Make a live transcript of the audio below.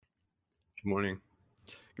Good morning.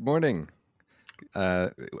 Good morning.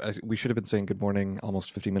 We should have been saying good morning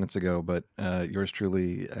almost 50 minutes ago, but yours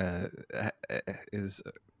truly is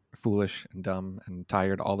foolish and dumb and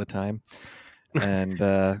tired all the time. And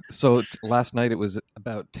last night it was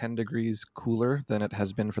about 10 degrees cooler than it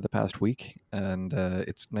has been for the past week. And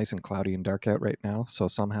it's nice and cloudy and dark out right now. So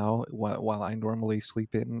somehow, while I normally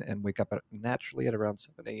sleep in and wake up naturally at around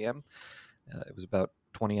 7 a.m., it was about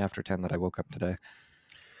 20 after 10 that I woke up today.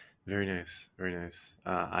 Very nice. Very nice.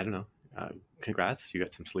 I don't know. Congrats. You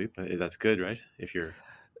got some sleep. That's good, right? If you're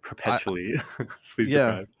I, perpetually sleep yeah.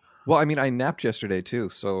 deprived. Well, I mean, I napped yesterday too.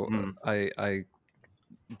 So Mm. I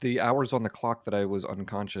the hours on the clock that I was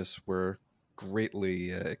unconscious were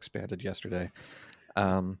greatly expanded yesterday.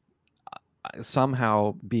 Um,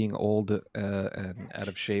 Somehow being old and out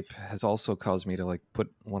of shape has also caused me to like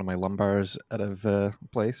put one of my lumbars out of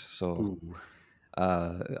place. So Ooh.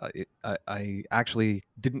 I actually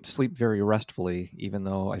didn't sleep very restfully, even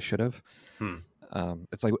though I should have. Hmm.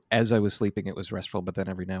 It's like as I was sleeping, it was restful, but then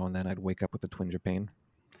every now and then I'd wake up with a twinge of pain.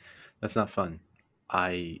 That's not fun.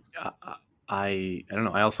 I, I I don't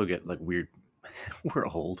know. I also get like weird. We're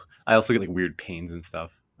old. I also get like weird pains and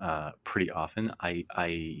stuff. Pretty often.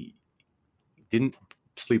 I didn't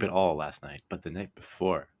sleep at all last night, but the night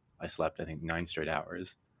before I slept, I think 9 straight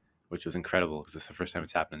hours, which was incredible because it's the first time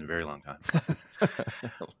it's happened in a very long time.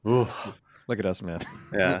 Ooh. Look at us, man.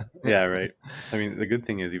 Yeah, yeah, right. So I mean, the good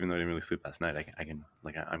thing is, even though I didn't really sleep last night, I can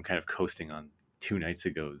like I'm kind of coasting on 2 nights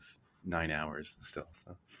ago's 9 hours still.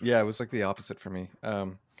 So Yeah, it was like the opposite for me. Uh,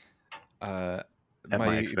 at my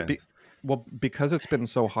my be, expense. well, because it's been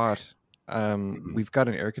so hot, Hmm. we've got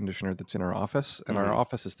an air conditioner that's in our office, and our Hmm.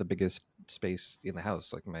 office is the biggest space in the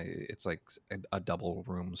house. It's like a double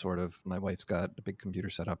room sort of. My wife's got a big computer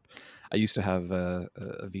set up. I used to have a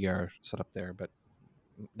VR set up there, but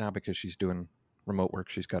now because she's doing remote work,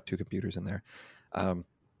 she's got two computers in there. Um,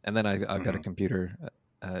 and then I've got a Hmm. computer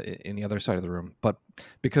in the other side of the room. But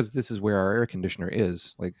because this is where our air conditioner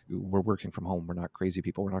is, like we're working from home, we're not crazy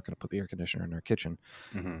people. We're not going to put the air conditioner in our kitchen.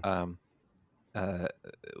 Hmm. Um, uh,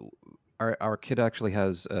 our kid actually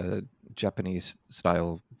has Japanese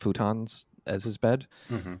style futons as his bed.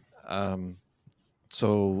 Hmm. Um,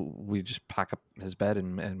 so we just pack up his bed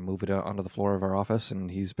and move it out onto the floor of our office,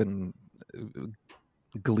 and he's been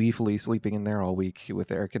gleefully sleeping in there all week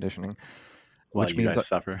with air conditioning, While which you means guys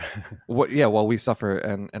suffer. what? Yeah, while we suffer,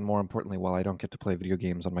 and more importantly, while I don't get to play video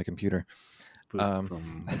games on my computer. Um,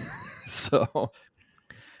 Boom. so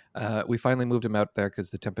we finally moved him out there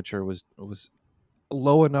because the temperature was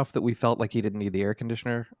low enough that we felt like he didn't need the air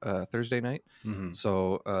conditioner Thursday night. Hmm.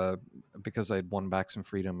 So because I had won back some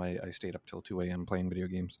freedom, I stayed up till 2 a.m. playing video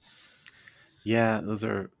games. Yeah, those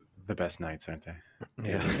are the best nights, aren't they? They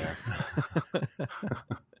Yeah. really are.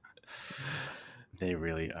 They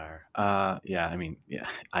really are. Yeah, I mean, yeah,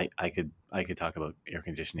 I could talk about air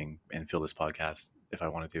conditioning and fill this podcast if I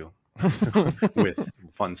wanted to with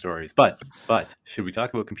fun stories. But should we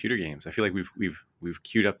talk about computer games? I feel like we've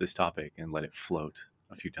queued up this topic and let it float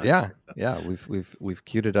a few times. Yeah, yeah, we've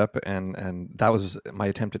queued it up, and that was my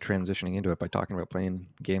attempt at transitioning into it by talking about playing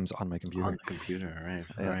games on my On computer. the computer, right?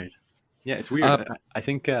 Yeah. Right. Yeah, it's weird. Uh, I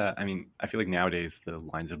think. I mean, I feel like nowadays the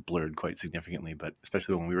lines have blurred quite significantly, but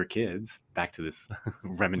especially when we were kids. Back to this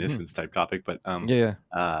mhm. reminiscence type topic, but Yeah.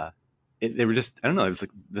 uh, they were just. I don't know. It was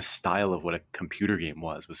like the style of what a computer game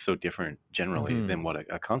was so different generally Hmm. than what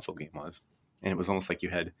a console game was, and it was almost like you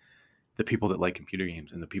had the people that like computer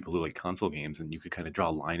games and the people who like console games, and you could kind of draw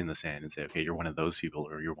a line in the sand and say, okay, you're one of those people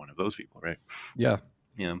or you're one of those people, right? Yeah.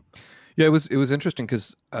 Yeah. Yeah. It was interesting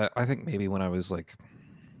because I think maybe when I was like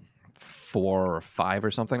 4 or 5 or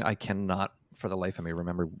something, I cannot for the life of me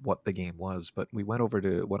remember what the game was. But we went over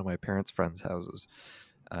to one of my parents' friends' houses,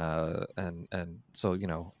 and so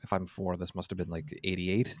if I'm four, this must have been like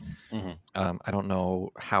 '88. Hmm. I don't know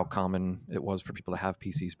how common it was for people to have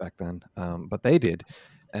PCs back then, but they did,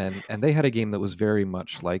 and they had a game that was very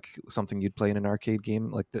much like something you'd play in an arcade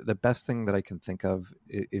game. Like the best thing that I can think of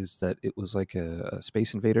is that it was like a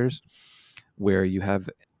Space Invaders, where you have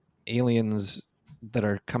aliens that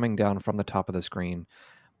are coming down from the top of the screen,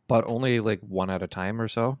 but only like one at a time or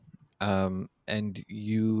so, and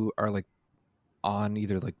you are like on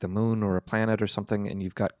either like the moon or a planet or something, and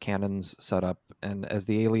you've got cannons set up, and as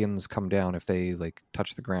the aliens come down, if they like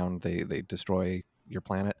touch the ground, they destroy your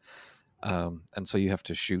planet, and so you have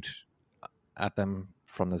to shoot at them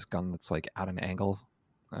from this gun that's like at an angle.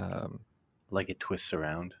 um, Like it twists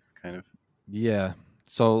around, kind of. yeah,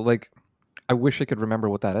 so like I wish I could remember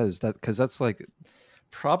what that is, that because that's like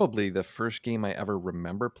probably the first game I ever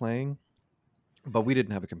remember playing, but we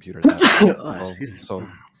didn't have a computer that Oh, well, excuse me. so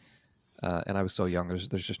and I was so young. There's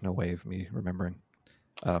just no way of me remembering.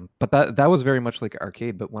 But that was very much like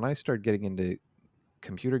arcade. But when I started getting into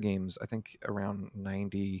computer games, I think around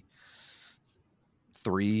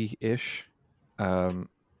 93 ish, um,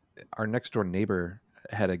 our next door neighbor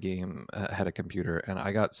had a game, had a computer, and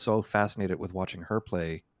I got so fascinated with watching her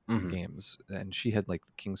play Hmm. games. And she had like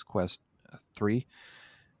the King's Quest 3, King's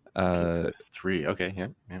uh, Quest 3. Okay, yeah,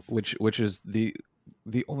 yeah. which is the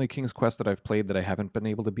only King's Quest that I've played that I haven't been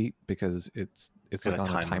able to beat because it's Got like a on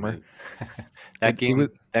a time timer. limit. that It was game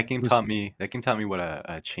that it game was taught me what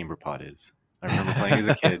a chamber pot is. I remember playing as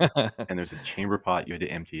a kid, and there's a chamber pot you had to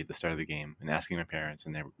empty at the start of the game, and asking my parents,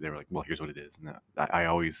 and they were like, "Well, here's what it is." And I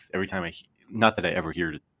always, every time not that I ever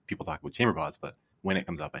hear people talk about chamber pots, but when it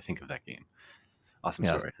comes up, I think of that game. Awesome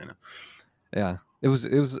yeah. story, I know. Yeah. It was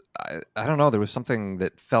I don't know, there was something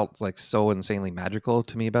that felt like so insanely magical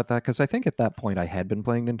to me about that because I think at that point I had been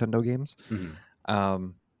playing Nintendo games. Hmm.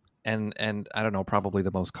 Um and I don't know, probably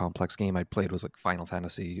the most complex game I played was like Final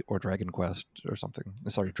Fantasy or Dragon Quest or something.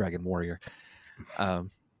 Sorry, Dragon Warrior.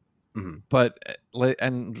 Um Hmm. but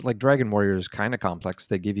and like Dragon Warrior is kind of complex.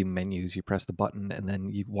 They give you menus, you press the button and then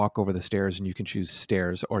you walk over the stairs and you can choose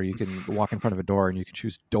stairs, or you can walk in front of a door and you can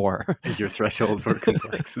choose door. Your threshold for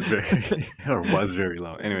complex is very or was very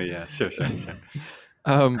low. Anyway, yeah, sure.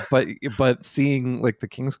 But seeing like the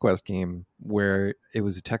King's Quest game where it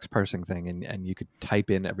was a text parsing thing and you could type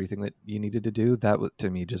in everything that you needed to do, to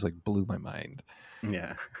me just like blew my mind.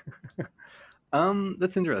 Yeah.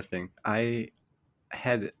 That's interesting. I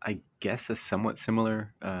had, I guess, a somewhat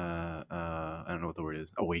similar, I don't know what the word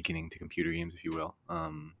is, awakening to computer games, if you will.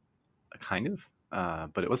 Kind of.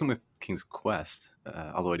 But it wasn't with King's Quest,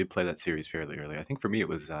 although I did play that series fairly early. I think for me it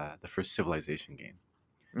was the first Civilization game,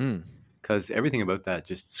 Mm. because everything about that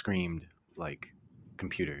just screamed like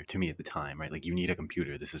computer to me at the time, right? Like, you need a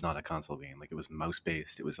computer. This is not a console game. Like, it was mouse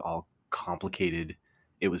based. It was all complicated.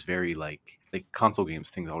 It was very like console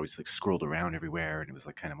games. Things always like scrolled around everywhere, and it was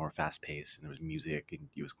like kind of more fast paced, and there was music, and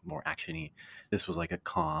it was more actiony. This was like a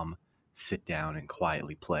calm, sit down and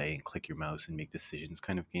quietly play and click your mouse and make decisions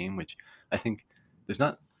kind of game, which I think there's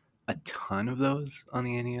not a ton of those on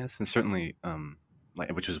the NES, and certainly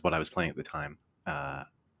like, which is what I was playing at the time.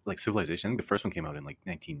 Like Civilization. I think the first one came out in like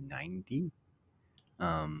 1990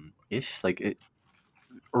 ish, like it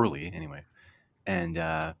early anyway. And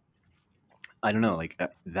I don't know, like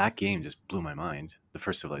that game just blew my mind, the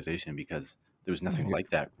first Civilization, because there was nothing like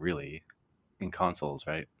that really in consoles,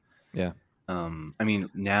 right? Yeah. I mean,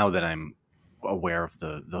 now that I'm aware of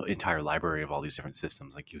the entire library of all these different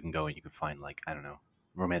systems, like you can go and you can find, like, I don't know,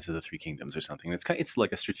 Romance of the Three Kingdoms or something. It's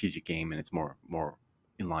like a strategic game, and it's more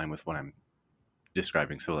in line with what I'm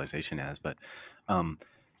describing Civilization as. But um,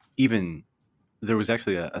 even there was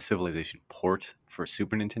actually a Civilization port for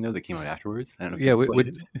Super Nintendo that came out afterwards. I don't know if Yeah, you've played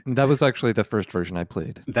it. that was actually the first version I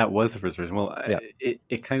played. That was the first version. Well, Yeah.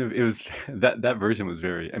 it kind of, it was that version was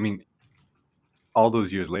very. I mean, all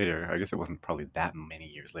those years later, I guess it wasn't probably that many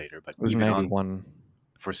years later, but It was even on 91.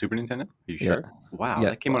 for Super Nintendo, are you Yeah. sure? Wow, Yeah.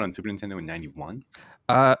 that came out on Super Nintendo in '91.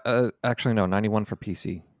 Actually no, 91 for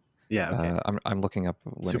PC. Yeah, okay. I'm looking up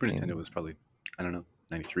when it Super Nintendo came. was probably, I don't know,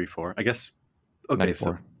 '93, four. I guess. Okay,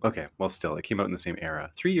 so 94. okay, well, still, it came out in the same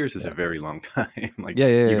era. 3 years is a Yeah. very long time. Like, Yeah,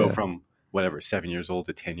 yeah, you yeah, go yeah. from whatever 7 years old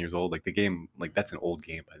to 10 years old. Like the game, like that's an old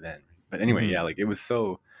game by then. But anyway, Mhm. yeah, like it was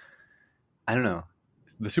so. I don't know.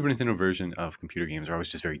 The Super Nintendo version of computer games are always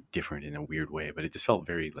just very different in a weird way, but it just felt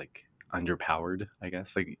very like underpowered, I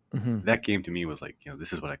guess. Like Mhm. that game to me was like,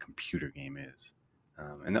 this is what a computer game is,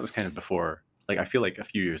 and that was kind of before. Like, I feel like a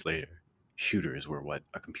few years later, shooters were what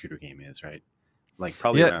a computer game is, right? Like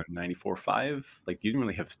probably Yeah, around 94, 5. Like, you didn't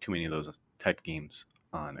really have too many of those type games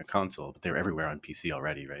on a console, but they're everywhere on PC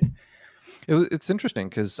already, right? it's interesting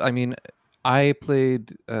because I mean, I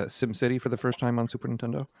played SimCity for the first time on Super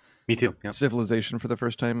Nintendo, Me too. Yep. Civilization for the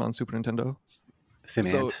first time on Super Nintendo. Sim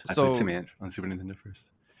So Ant. I played Sim so Ant on Super Nintendo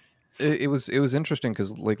first. it was interesting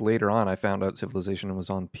because like later on I found out Civilization was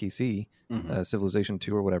on PC, Hmm. Civilization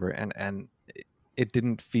 2 or whatever, and it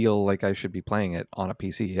didn't feel like I should be playing it on a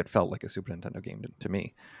PC. It felt like a Super Nintendo game to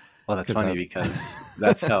me Well, that's because funny that. because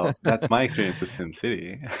that's my experience with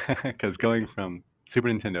SimCity. Because going from Super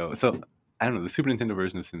Nintendo, so I don't know, the Super Nintendo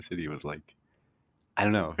version of SimCity was like, I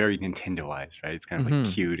don't know, very Nintendo-ized, right? It's kind of like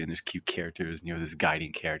Hmm. cute, and there's cute characters, and you have this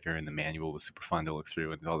guiding character, and the manual was super fun to look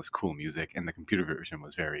through, and there's all this cool music. And the computer version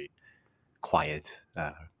was very quiet,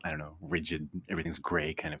 I don't know, rigid, everything's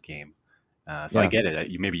gray kind of game. So I Yeah. get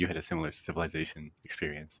it. Maybe you had a similar Civilization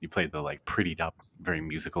experience. You played the like prettied up, very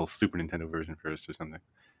musical Super Nintendo version first or something.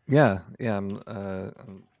 Yeah, yeah.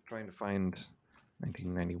 I'm trying to find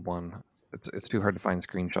 1991. It's too hard to find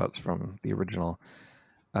screenshots from the original.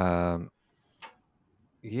 Um,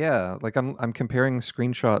 yeah, like I'm comparing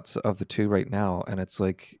screenshots of the two right now, and it's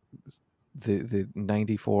like the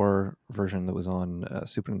 94 version that was on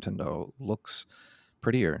Super Nintendo looks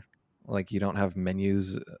prettier. Like you don't have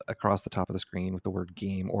menus across the top of the screen with the word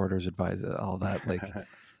game, orders, advise, all that. Like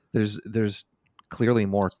there's clearly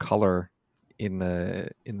more color in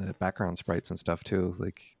the background sprites and stuff too.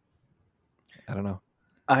 Like I don't know.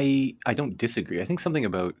 I don't disagree. I think something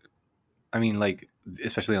about, I mean, like,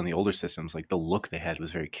 especially on the older systems, like the look they had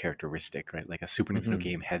was very characteristic, right? Like a Super Nintendo Hmm.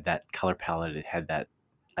 game had that color palette, it had that,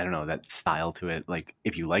 I don't know, that style to it. Like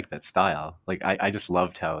if you like that style, like I just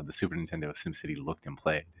loved how the Super Nintendo of SimCity looked and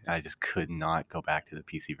played. I just could not go back to the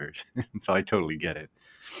PC version. So I totally get it.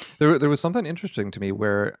 There was something interesting to me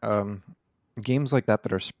where games like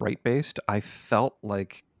that are sprite based, I felt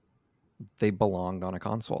like they belonged on a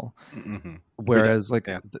console. Hmm. Which, Whereas like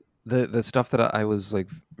yeah. the stuff that I was like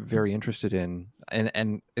very interested in,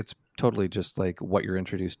 and it's totally just like what you're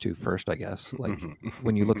introduced to first, I guess. Like Hmm.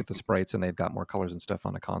 when you look at the sprites and they've got more colors and stuff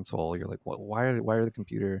on a console, you're like, what? Why are the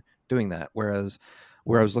computer doing that? Whereas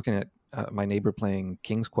where I was looking at my neighbor playing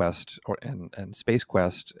King's Quest and Space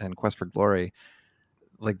Quest and Quest for Glory,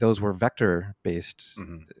 like those were vector based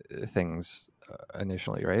Hmm. things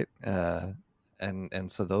initially, right?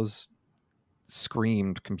 And so those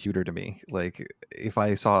screamed computer to me. Like if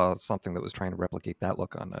I saw something that was trying to replicate that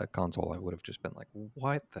look on a console, I would have just been like,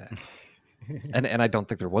 "What the?" And I don't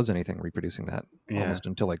think there was anything reproducing that Yeah. almost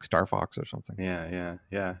until like Star Fox or something. Yeah, yeah,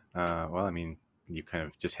 yeah. Well, I mean, you kind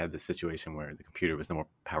of just had this situation where the computer was the more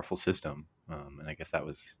powerful system, and I guess that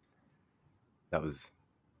was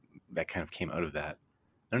that kind of came out of that.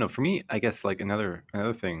 I don't know. For me, I guess like another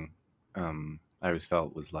thing I always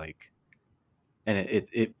felt was like, and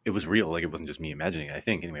it was real. Like it wasn't just me imagining it. I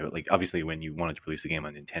think anyway. But like obviously, when you wanted to release a game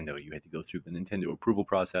on Nintendo, you had to go through the Nintendo approval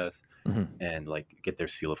process Hmm. and like get their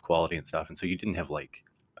seal of quality and stuff. And so you didn't have like,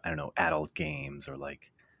 I don't know, adult games or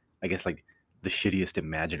like, I guess like the shittiest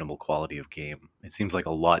imaginable quality of game. It seems like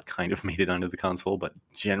a lot kind of made it onto the console, but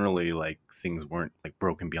generally like things weren't like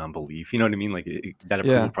broken beyond belief. You know what I mean? Like that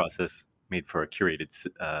approval Yeah, process made for a curated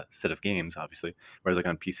set of games, obviously. Whereas like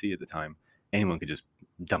on PC at the time, anyone could just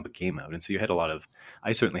dump a game out, and so you had a lot of.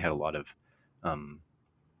 I certainly had a lot of um,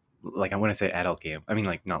 like when I say adult game, I mean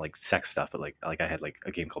like not like sex stuff, but like I had like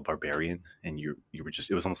a game called Barbarian, and you were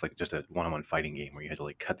just, it was almost like just a one-on-one fighting game where you had to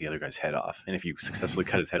like cut the other guy's head off, and if you successfully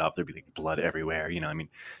cut his head off, there'd be like blood everywhere. You know, I mean,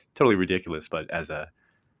 totally ridiculous. But as a,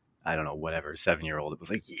 I don't know, whatever, 7-year old, it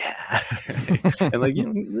was like, yeah, right? And like, you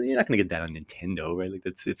know, you're not gonna get that on Nintendo, right? Like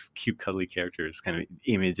that's, it's cute, cuddly characters kind of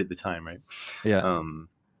image at the time, right? yeah. Um,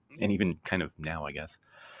 and even kind of now, I guess.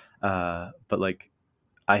 But like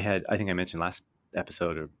I had, I think I mentioned last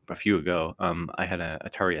episode or a few ago, I had a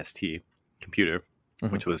Atari ST computer, Hmm.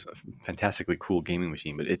 which was a fantastically cool gaming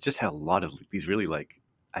machine, but it just had a lot of these really like,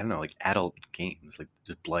 I don't know, like adult games, like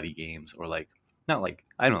just bloody games, or like, not like,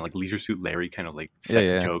 I don't know, like Leisure Suit Larry, kind of like Yeah,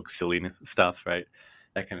 sex yeah, joke, silliness stuff, right?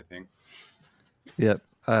 That kind of thing. yeah.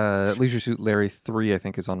 Leisure Suit Larry 3, I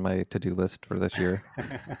think, is on my to do list for this year.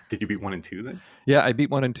 Did you beat 1 and 2 then? Yeah, I beat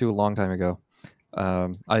 1 and 2 a long time ago.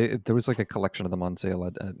 I there was like a collection of them on sale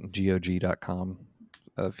at GOG.com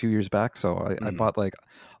a few years back, so I Mm. bought like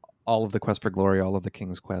all of the Quest for Glory, all of the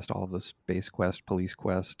King's Quest, all of the Space Quest, Police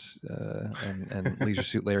Quest, and Leisure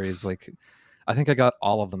Suit Larry is like, I think I got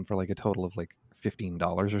all of them for like a total of like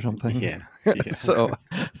 $15 or something. Yeah, yeah. so,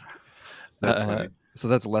 That's uh, funny. so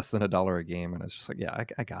that's less than $1 a game, and it's just like, yeah,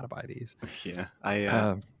 I gotta buy these. Yeah,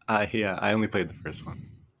 Um, I only played the first one.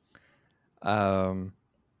 um,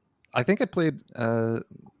 I think I played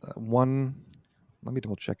one. Let me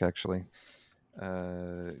double check actually.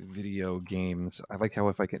 Video games. I like how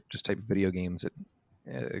if I can just type video games,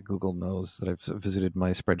 it Google knows that I've visited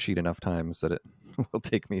my spreadsheet enough times that it will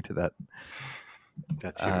take me to that.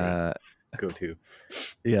 That's your Uh, go-to.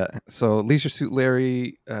 yeah. So Leisure Suit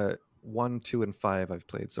Larry, 1, 2, and 5 I've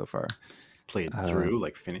played so far. Played Uh, through,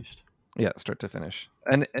 like finished. yeah, start to finish,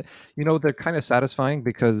 and you know they're kind of satisfying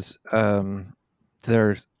because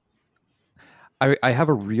they're. I have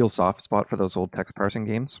a real soft spot for those old text parsing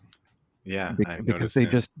games Yeah, I've because noticed. they Yeah.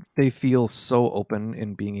 just they feel so open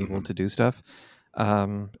in being able Hmm. to do stuff.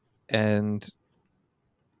 Um, and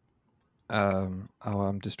oh,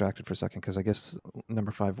 I'm distracted for a second because I guess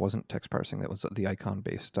number 5 wasn't text parsing. That was the icon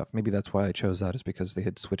based stuff. Maybe that's why I chose that, is because they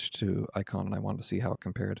had switched to icon and I wanted to see how it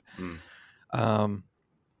compared. Mm. Um,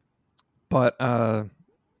 but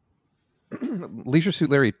Leisure Suit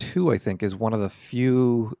Larry 2, I think, is one of the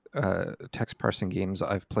few text parsing games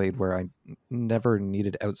I've played where I never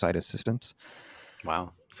needed outside assistance.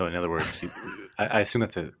 Wow. So in other words, I assume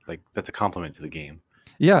that's a, like that's a compliment to the game.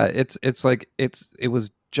 Yeah, it's like it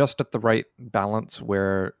was just at the right balance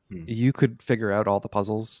where Hmm. you could figure out all the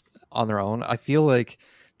puzzles on their own. I feel like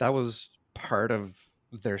that was part of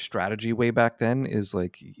their strategy way back then. Is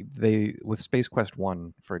like they with Space Quest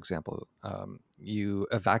 1, for example, you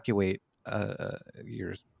evacuate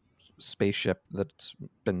your spaceship that's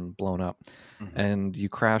been blown up, Hmm. and you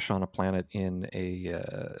crash on a planet in a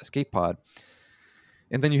escape pod,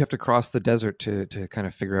 and then you have to cross the desert to kind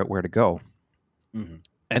of figure out where to go. Hmm.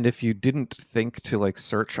 And if you didn't think to like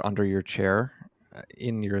search under your chair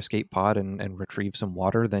in your escape pod and retrieve some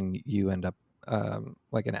water, then you end up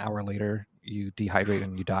like an hour later you dehydrate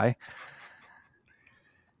and you die.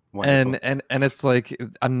 Wonderful. And it's like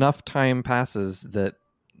enough time passes that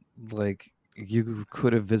like you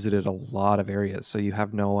could have visited a lot of areas, so you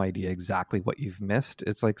have no idea exactly what you've missed.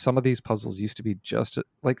 It's like some of these puzzles used to be just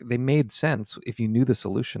like they made sense if you knew the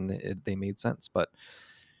solution. They made sense, but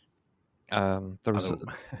there was Other,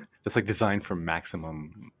 that's like designed for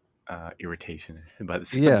maximum irritation by the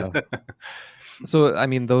sounds. yeah. So I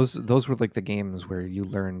mean, those were like the games where you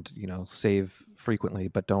learned, save frequently,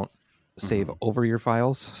 but don't save Hmm. over your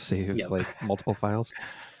files. Save Yep. like multiple files.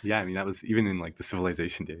 Yeah, I mean that was even in like the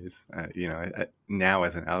civilization days. Now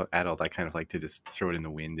as an adult, I kind of like to just throw it in the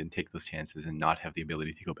wind and take those chances and not have the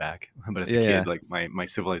ability to go back. But as a kid, Yeah, like my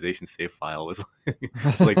civilization save file was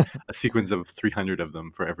was like a sequence of 300 of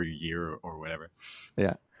them for every year or whatever.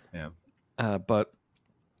 yeah. Yeah. But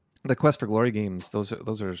the Quest for Glory games, those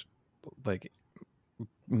are like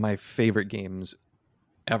my favorite games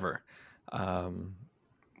ever. Um,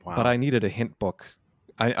 but Wow. I needed a hint book.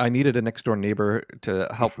 I needed a next door neighbor to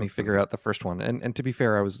help me figure out the first one. And to be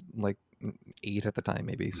fair, I was like 8 at the time,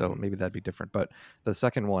 maybe, so Hmm. maybe that'd be different. But the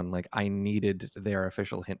second one, like I needed their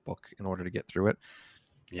official hint book in order to get through it.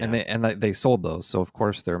 And Yeah. they sold those, so of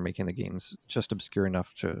course they're making the games just obscure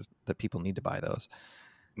enough to that people need to buy those.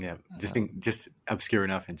 Yeah. Uh, Just obscure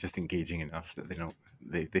enough and just engaging enough that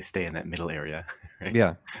they stay in that middle area, right?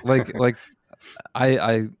 yeah, like I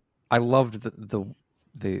I I loved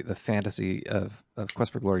the fantasy of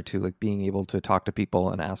Quest for Glory 2, like being able to talk to people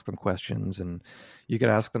and ask them questions, and you could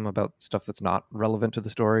ask them about stuff that's not relevant to the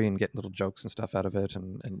story and get little jokes and stuff out of it,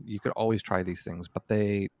 and you could always try these things. But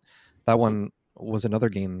that one was another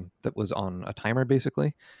game that was on a timer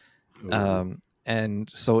basically, Ooh. and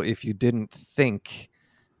so if you didn't think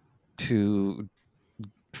to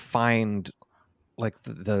find like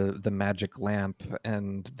the magic lamp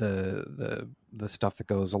and the stuff that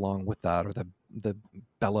goes along with that, or the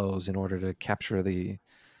bellows in order to capture the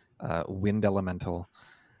wind elemental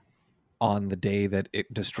on the day that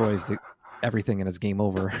it destroys the everything and it's game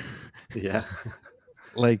over. Yeah.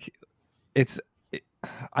 Like it's it,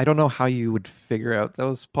 I don't know how you would figure out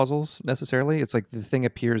those puzzles necessarily. It's like the thing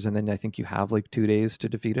appears and then I think you have like 2 days to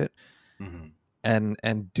defeat it, Hmm.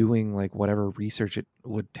 and doing like whatever research it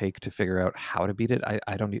would take to figure out how to beat it.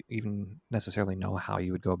 I don't even necessarily know how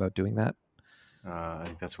you would go about doing that. I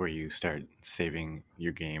think that's where you start saving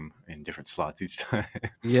your game in different slots each time.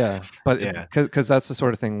 Yeah, but Yeah. because that's the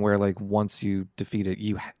sort of thing where like once you defeat it,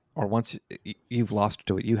 or once you've lost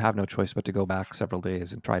to it, you have no choice but to go back several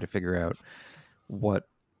days and try to figure out what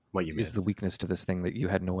What you is the missed. weakness to this thing that you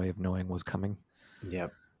had no way of knowing was coming. Yeah.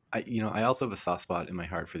 I also have a soft spot in my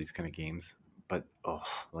heart for these kind of games, but oh,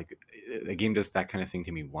 like a game does that kind of thing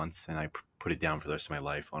to me once, and I put it down for the rest of my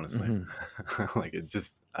life. Honestly, Hmm. like it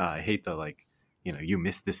just I hate the like you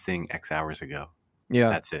missed this thing X hours ago. Yeah,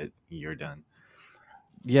 That's it. You're done.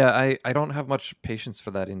 yeah. I don't have much patience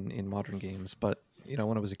for that in modern games, but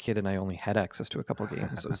when I was a kid and I only had access to a couple of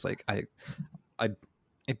games, it was like I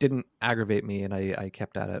it didn't aggravate me, and I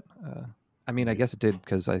kept at it. I mean, I guess it did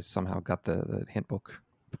because I somehow got the hint book.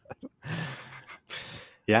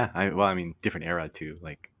 Yeah, I mean, different era too.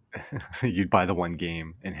 Like, you'd buy the one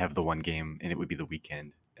game and have the one game, and it would be the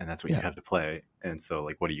weekend, and that's what you Yeah, have to play. And so,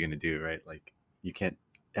 like, what are you going to do, right? Like, you can't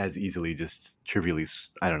as easily just trivially,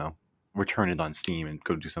 I don't know, return it on Steam and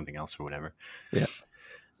go do something else or whatever. yeah.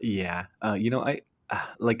 Yeah,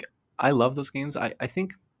 like I love those games. I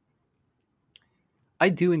think I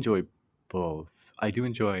do enjoy both. I do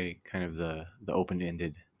enjoy kind of the open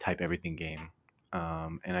ended type everything game,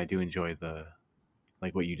 and I do enjoy the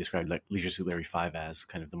like what you described, like Leisure Suit Larry 5 as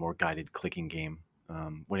kind of the more guided clicking game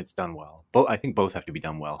when it's done well. I think both have to be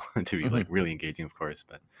done well to be Hmm. like really engaging, of course.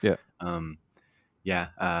 But Yeah. um, yeah,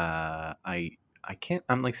 I can't.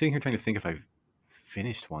 I'm like sitting here trying to think if I've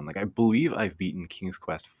finished one. Like I believe I've beaten King's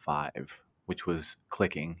Quest 5, which was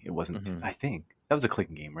clicking. It wasn't. Hmm. I think that was a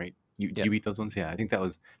clicking game, right? Yeah. You beat those ones? Yeah, I think that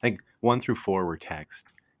was. I think 1 through 4 were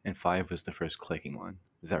text, and 5 was the first clicking one.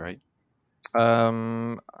 Is that right?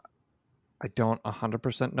 Um, I don't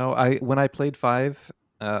 100% know. I when I played 5,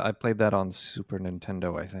 I played that on Super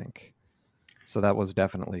Nintendo, I think. So that was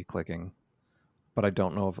definitely clicking, but I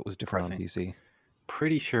don't know if it was different on Pressing. PC.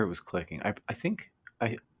 Pretty sure it was clicking. I think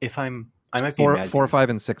I might be Four, imagining 5,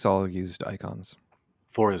 and 6 all used icons.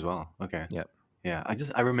 4 as well. Okay. Yep. Yeah,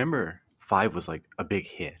 I remember 5 was like a big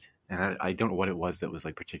hit, and I don't know what it was that was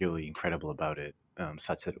like particularly incredible about it,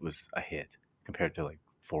 such that it was a hit compared to like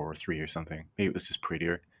 4 or 3 or something. Maybe it was just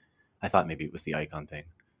prettier. I thought maybe it was the icon thing.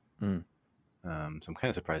 Mm, So I'm kind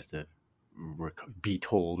of surprised to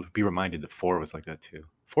be reminded that 4 was like that too.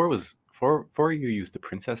 4. You used the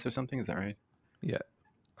princess or something. Is that right? yeah.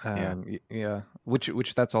 Yeah, Yeah.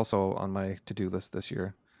 Which that's also on my to do list this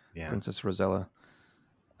year. yeah. Princess Rosella.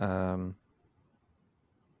 Um,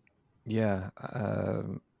 yeah.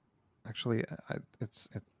 Actually, it's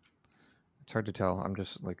hard to tell. I'm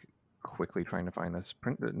just like quickly trying to find this.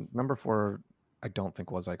 Number 4, I don't think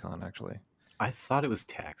was icon actually. I thought it was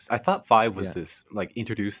text. I thought 5 was Yeah. this like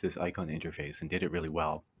introduced this icon interface and did it really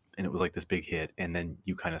well, and it was like this big hit. And then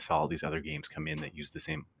you kind of saw all these other games come in that used the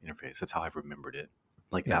same interface. That's how I've remembered it.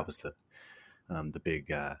 Like Yeah. that was the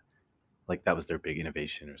big like that was their big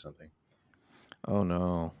innovation or something. Oh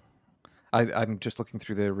no. I'm just looking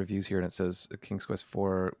through the reviews here, and it says King's Quest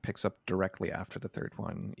 4 picks up directly after the third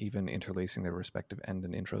one, even interlacing their respective end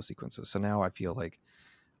and intro sequences. So now I feel like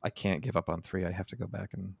I can't give up on 3. I have to go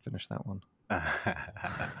back and finish that one.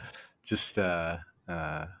 Just uh,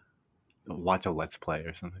 watch a let's play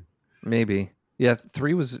or something. Maybe. Yeah,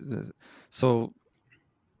 3 was so.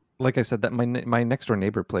 Like I said, that my next door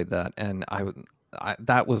neighbor played that, and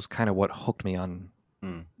that was kind of what hooked me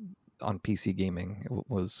Hmm. on PC gaming.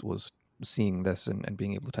 Was seeing this and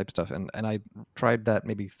being able to type stuff, and I tried that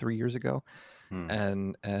maybe 3 years ago, Hmm.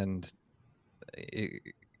 and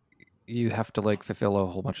it, you have to like fulfill a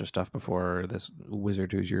whole bunch of stuff before this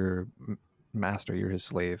wizard who's your master, you're his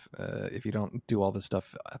slave. If you don't do all this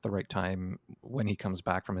stuff at the right time, when he comes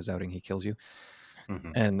back from his outing, he kills you.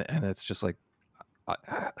 Hmm. And it's just like I,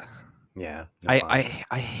 Yeah, no I, fun. I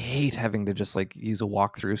I hate having to just like use a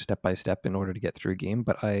walkthrough step by step in order to get through a game,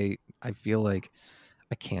 but I feel like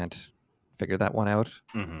I can't figure that one out.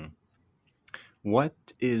 Hmm. What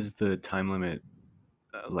is the time limit?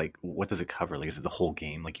 Like, what does it cover? Like, is it the whole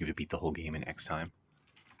game? Like, you have to beat the whole game in X time?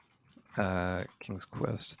 King's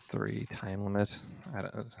Quest 3 time limit. I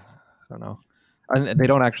don't know. And they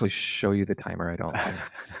don't actually show you the timer, I don't think.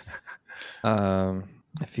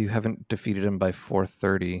 If you haven't defeated him by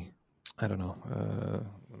 4:30, I don't know.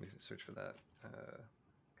 Let me search for that.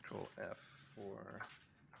 Control F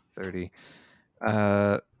 4:30.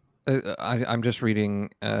 Uh, I'm just reading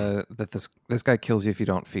that this guy kills you if you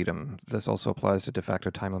don't feed him. This also applies to de facto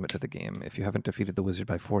time limit to the game. If you haven't defeated the wizard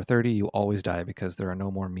by 4:30, you always die because there are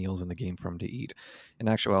no more meals in the game for him to eat. In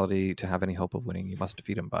actuality, to have any hope of winning, you must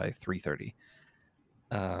defeat him by 3:30.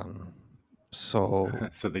 Um, so,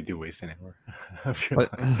 So they do waste an hour of your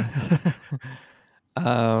but life.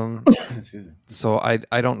 um, Excuse me. so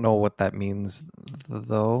I don't know what that means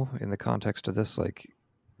though in the context of this. Like,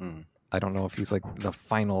 Hmm. I don't know if he's like the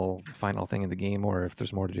final thing in the game, or if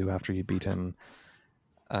there's more to do after you beat him.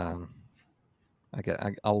 Um,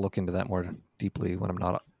 I'll look into that more deeply when I'm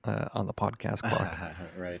not on the podcast clock.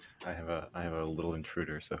 Right. I have a little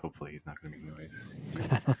intruder, so hopefully he's not going to make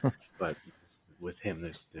noise. But with him,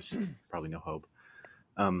 there's probably no hope.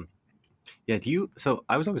 Um, yeah. Do you? So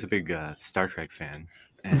I was always a big Star Trek fan,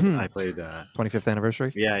 and I played. 25th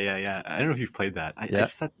anniversary. Yeah, yeah, yeah. I don't know if you've played that. I Yeah,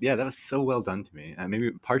 just thought, yeah, that was so well done to me.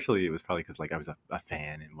 Maybe partially it was probably because like I was a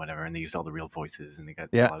fan and whatever, and they used all the real voices and they got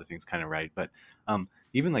a yeah. lot of things kind of right. But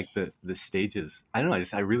even like the stages, I don't know.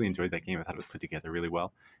 I really enjoyed that game. I thought it was put together really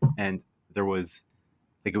well, and there was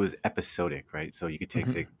like it was episodic, right? So you could take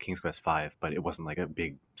Hmm. say King's Quest 5, but it wasn't like a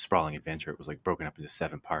big sprawling adventure. It was like broken up into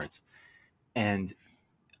 7 parts, and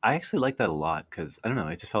I actually liked that a lot because I don't know.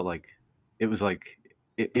 It just felt like it was like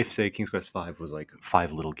if say King's Quest 5 was like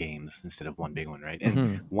 5 little games instead of one big one, right? And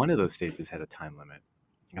Hmm. one of those stages had a time limit,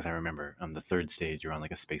 as I remember. The third stage, you're on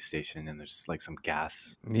like a space station, and there's like some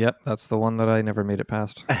gas. Yep, that's the one that I never made it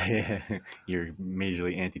past. You're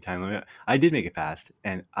majorly anti-time limit. I did make it past,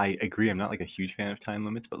 and I agree. I'm not like a huge fan of time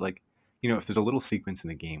limits, but like if there's a little sequence in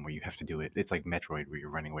the game where you have to do it, it's like Metroid where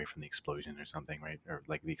you're running away from the explosion or something, right? Or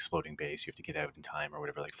like the exploding base, you have to get out in time or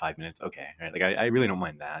whatever, like 5 minutes. Okay, right? Like I really don't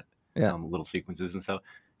mind that Yeah. little sequences, and so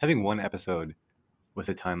having one episode with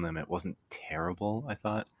a time limit wasn't terrible. I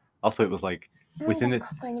thought. Also, it was like within the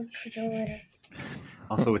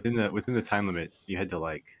within the time limit, you had to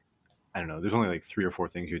like I don't know. There's only like 3 or 4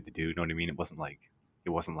 things you had to do. You know what I mean? It wasn't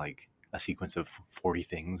like a sequence of 40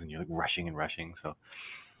 things, and you're like rushing and rushing. So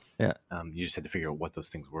Yeah. You just had to figure out what those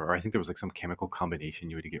things were. Or I think there was like some chemical combination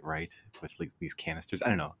you had to get right with like these canisters. I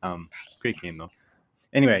don't know. Great game though.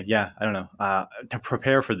 Anyway, yeah, I don't know. To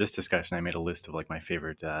prepare for this discussion, I made a list of like my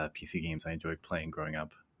favorite PC games I enjoyed playing growing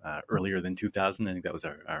up. Earlier than 2000, I think that was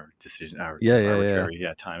our decision, our Yeah, yeah, yeah. arbitrary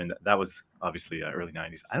time, and that was obviously early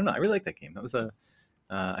 90s. I don't know. I really like that game. That was a.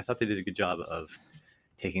 I thought they did a good job of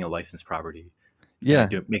taking a licensed property, kind of Yeah.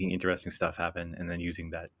 making interesting stuff happen, and then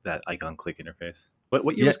using that icon click interface.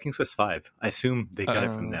 What year Yeah. was King's Quest Five? I assume they got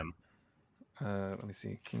it from Uh, them. Let me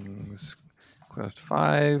see. King's Quest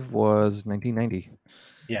 5 was 1990.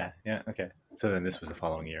 Yeah, yeah, okay. So then this was the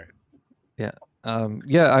following year. Yeah.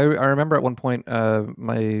 Yeah, I remember at one point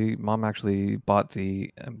my mom actually bought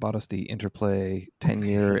us the Interplay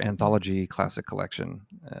 10-year anthology classic collection.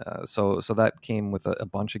 So that came with a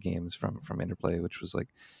bunch of games from Interplay, which was like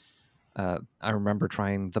I remember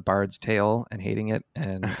trying The Bard's Tale and hating it,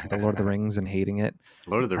 and The Lord of the Rings and hating it,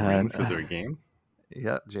 Lord of the and Rings was there a game?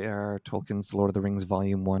 yeah, J.R.R. Tolkien's The Lord of the Rings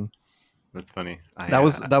Volume One. That's funny. That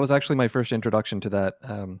was actually my first introduction to that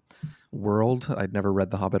world. I'd never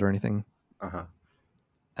read The Hobbit or anything, Uh-huh.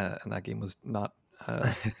 and that game was uh,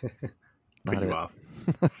 Put not you it. off.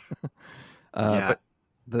 Yeah, But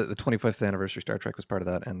the 25th anniversary Star Trek was part of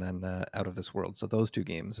that, and then Out of This World. So those two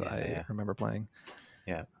games yeah, I yeah, remember playing.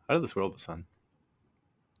 yeah. Out of This World was fun.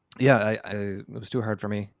 Yeah, it was too hard for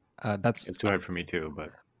me. It That's was too hard for me too,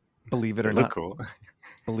 but believe it or it looked not, cool.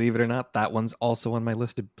 that one's also on my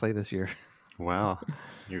list to play this year. Well,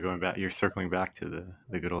 you're going back. You're circling back to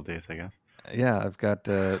the good old days, I guess. Yeah, I've got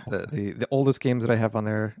the oldest games that I have on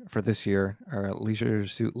there for this year are Leisure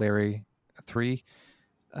Suit Larry 3,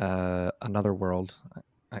 Another World.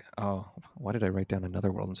 Oh, why did I write down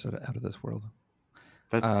Another World instead of Out of This World?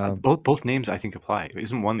 That's Um, both names I think apply.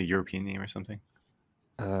 Isn't one the European name or something?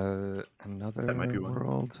 That might Another be one.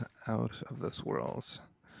 World, Out of This World.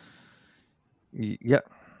 Yeah,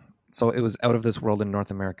 so it was Out of This World in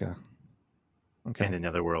North America. Okay, And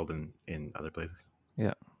another world in other places.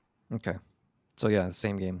 yeah, okay. So yeah,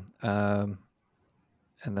 same game.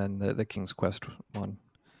 And then the King's Quest one,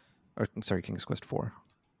 or sorry, King's Quest 4.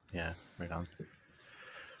 Yeah, right on.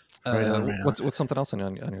 Right on, right on. What's something else on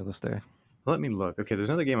your list there? Let me look. Okay, there's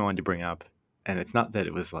another game I wanted to bring up, and it's not that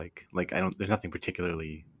it was like I don't. There's nothing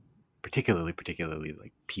particularly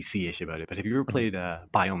like PC-ish about it. But have you ever Mhm. played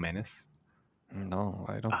Biomenace? No,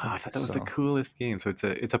 I don't I think thought that was the so. coolest game. So it's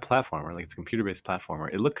a platformer, like it's a computer-based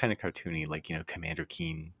platformer. It looked kind of cartoony, like Commander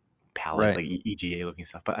Keen palette, Right, like EGA looking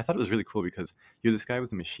stuff. But I thought it was really cool because you're this guy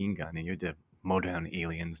with a machine gun and you had to mow down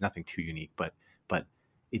aliens. Nothing too unique, but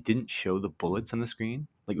it didn't show the bullets on the screen.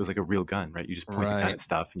 Like it was like a real gun, right? You just point the gun right. at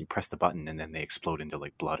stuff and you press the button and then they explode into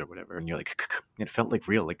like blood or whatever. And you're like, and it felt like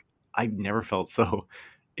real. Like I never felt so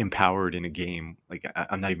empowered in a game. Like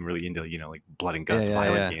I'm not even really into like blood and Yeah, guts, yeah,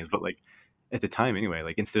 violent yeah. games, but like at the time anyway,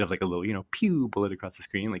 like instead of like a little pew bullet across the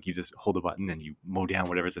screen, like you just hold a button and you mow down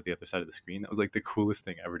whatever's at the other side of the screen. That was like the coolest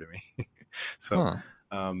thing ever to me. So Huh.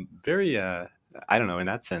 very I don't know, in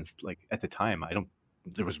that sense, like at the time I don't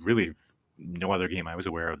there was really no other game I was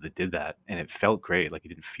aware of that did that, and it felt great. Like it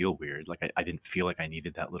didn't feel weird. Like I didn't feel like I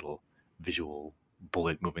needed that little visual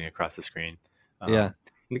bullet moving across the screen. Yeah,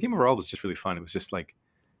 And the game overall was just really fun. It was just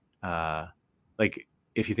uh, like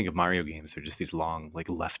if you think of Mario games, they're just these long like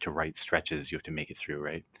left to right stretches you have to make it through,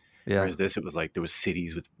 right? yeah, Whereas this, it was like there was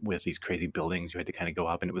cities with these crazy buildings you had to kind of go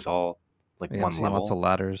up, and it was all like yeah. I'm one seeing lots of level.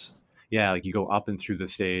 ladders. Yeah, like you go up and through the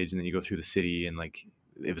stage, and then you go through the city, and like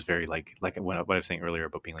it was very like what I was saying earlier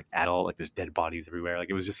about being like adult, like there's dead bodies everywhere. Like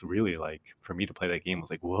it was just really like for me to play that game was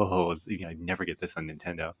like whoa, I'd never get this on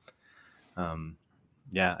Nintendo. Um,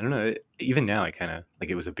 yeah, I don't know. Even now, I kind of like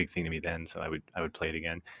it was a big thing to me then, so I would play it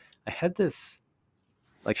again. I had this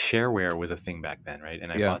like shareware was a thing back then, right?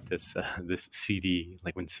 And I Yeah, bought this this CD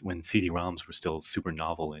like when CD-ROMs were still super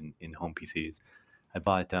novel in home PCs. I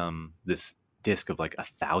bought this disc of like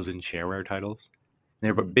 1,000 shareware titles. And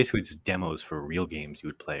they were hmm, basically just demos for real games you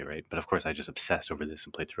would play, right? But of course, I just obsessed over this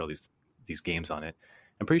and played through all these games on it.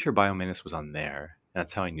 I'm pretty sure Biomenace was on there, and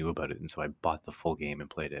that's how I knew about it. And so I bought the full game and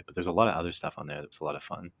played it. But there's a lot of other stuff on there that was a lot of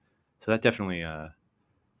fun. So that definitely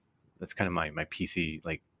that's kind of my PC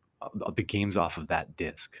like the games off of that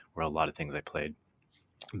disc were a lot of things I played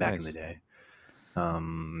back in the nice. day.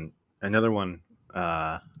 Um, Another one,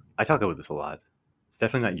 uh, I talk about this a lot. It's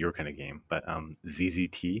definitely not your kind of game, but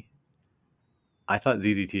ZZT. I thought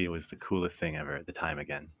ZZT was the coolest thing ever at the time.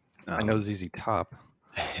 Again, I know um, ZZ Top.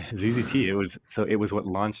 ZZT. It was what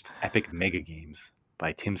launched Epic Mega Games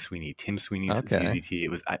by Tim Sweeney. Tim Sweeney's Okay. ZZT. It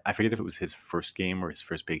was I forget if it was his first game or his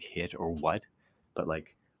first big hit or what, but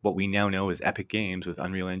like what we now know as Epic Games with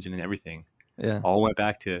Unreal Engine and everything Yeah. all went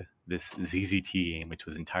back to this ZZT game, which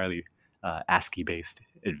was entirely ASCII based,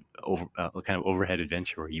 kind of overhead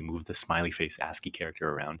adventure where you move the smiley face ASCII character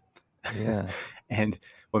around. Yeah. And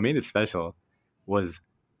what made it special was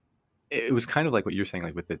it was kind of like what you're saying,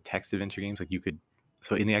 like with the text adventure games, like you could.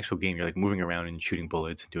 So in the actual game, you're like moving around and shooting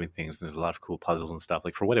bullets and doing things. And there's a lot of cool puzzles and stuff.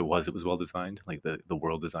 Like for what it was well designed. Like the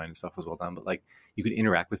world design and stuff was well done. But like you could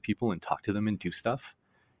interact with people and talk to them and do stuff.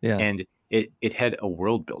 Yeah. And it had a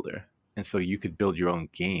world builder, and so you could build your own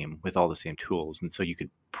game with all the same tools. And so you could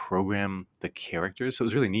program the characters. So it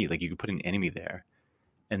was really neat. Like you could put an enemy there,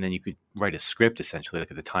 and then you could write a script essentially. Like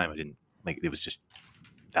at the time, I didn't like it was just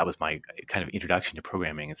that was my kind of introduction to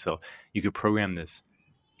programming. And so you could program this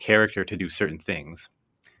character to do certain things.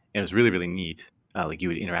 And it was really, really neat. Like you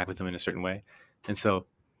would interact with them in a certain way. And so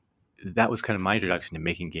that was kind of my introduction to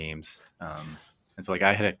making games. And so like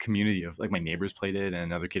I had a community of like my neighbors played it and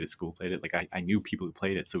another kid at school played it. Like I knew people who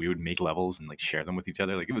played it. So we would make levels and like share them with each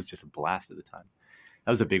other. Like it was just a blast at the time.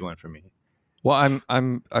 That was a big one for me. Well,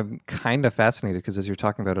 I'm kind of fascinated because as you're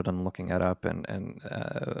talking about it, I'm looking it up and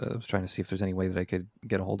I was trying to see if there's any way that I could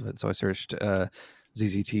get a hold of it. So I searched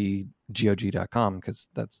zztgog.com because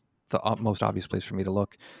that's the most obvious place for me to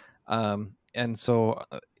look. And so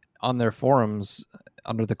on their forums,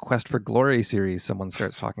 under the Quest for Glory series, someone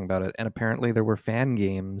starts talking about it, and apparently there were fan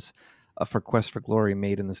games for Quest for Glory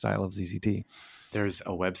made in the style of ZZT. There's a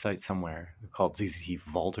website somewhere called ZZT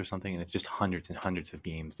Vault or something, and it's just hundreds and hundreds of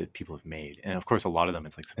games that people have made. And of course, a lot of them,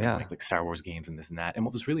 it's like some people Yeah, make like Star Wars games and this and that. And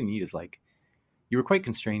what was really neat is like you were quite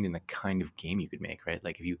constrained in the kind of game you could make, right?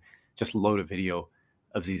 Like if you just load a video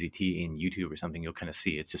of ZZT in YouTube or something, you'll kind of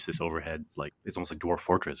see it's just this overhead, like it's almost like Dwarf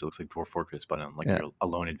Fortress. It looks like Dwarf Fortress, but on like yeah, your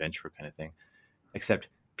alone adventure kind of thing. Except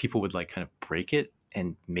people would like kind of break it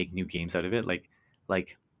and make new games out of it. Like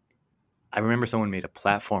I remember someone made a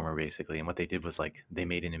platformer basically, and what they did was like they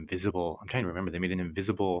made an invisible. I'm trying to remember. They made an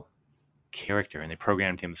invisible character, and they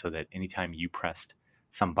programmed him so that anytime you pressed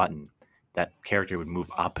some button, that character would move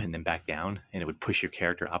up and then back down, and it would push your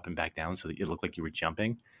character up and back down so that it looked like you were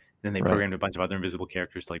jumping. Then they right. programmed a bunch of other invisible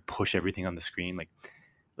characters to like push everything on the screen.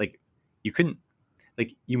 Like you couldn't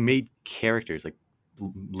like you made characters like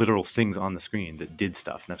literal things on the screen that did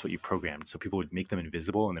stuff, and that's what you programmed. So people would make them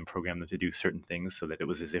invisible and then program them to do certain things so that it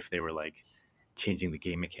was as if they were like changing the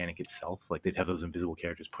game mechanic itself. Like they'd have those invisible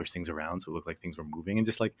characters push things around so it looked like things were moving, and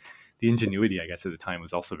just like the ingenuity, I guess, at the time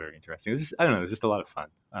was also very interesting. It was just I don't know, it was just a lot of fun.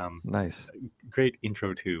 Nice, Great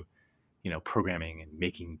intro to programming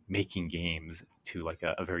and making games to like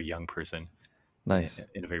a very young person nice,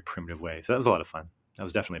 in a very primitive way. So that was a lot of fun. That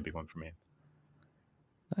was definitely a big one for me.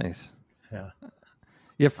 nice. Yeah.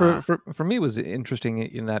 Yeah, Uh, for me, it was interesting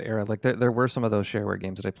in that era. Like there were some of those shareware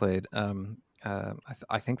games that I played.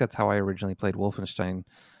 I think that's how I originally played Wolfenstein.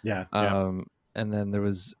 yeah. Yeah. Um, and then there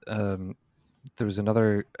was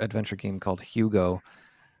another adventure game called Hugo.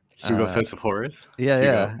 Hugo's Uh, House of Horrors. yeah,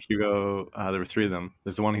 yeah, Hugo. There were three of them.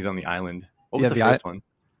 There's the one he's on the island. What was yeah. the The I first one?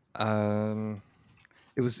 um,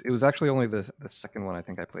 it was actually only the second one. I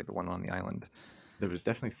think I played the one on the island. There was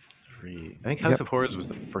definitely three. I think House Yep. of Horrors was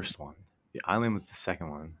the first one. The island was the second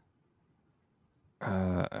one.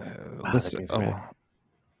 Uh, Ah, that list. brings me Oh,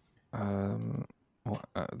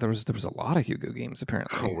 back. there was a lot of Hugo games Oh,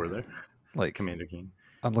 apparently. were there? Like Commander Keen.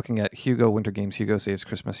 I'm looking at Hugo Winter Games, Hugo Saves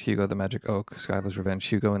Christmas, Hugo the Magic Oak, Skylar's Revenge,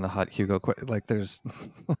 Hugo in the Hut, like there's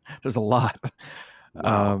there's a lot.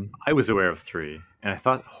 Wow. Um, I was aware of three, and I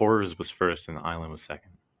thought Horrors was first and the island was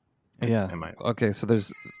second. yeah. I might. Okay, so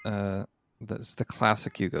there's the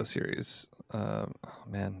classic Hugo series. Oh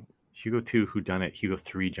man, Hugo 2, Who Done It? Hugo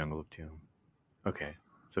 3, Jungle of Doom. Okay.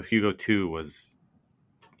 So Hugo 2 was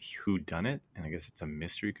Who Done It? And I guess it's a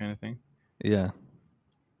mystery kind of thing. yeah,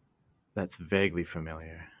 That's vaguely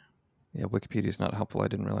familiar. yeah. Wikipedia's not helpful. I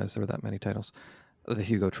didn't realize there were that many titles. The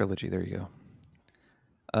Hugo trilogy. There you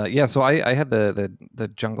go. Yeah, so I had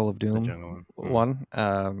the Jungle of The Doom Jungle one.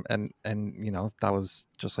 Mm. one, and that was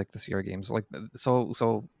just like the Sierra games, like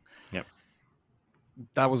so Yep.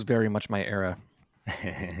 that was very much my era.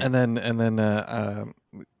 And then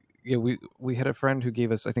yeah, we had a friend who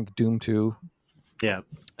gave us I think Doom 2 Yeah.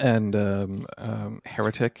 and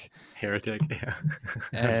Heretic, Heretic. Yeah.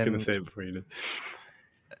 I was gonna and say it before you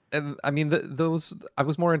did. I mean those I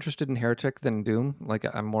was more interested in Heretic than Doom. Like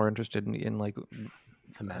I'm more interested in like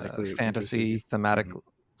Thematically interested you. fantasy thematic Mm-hmm.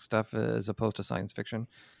 stuff as opposed to science fiction.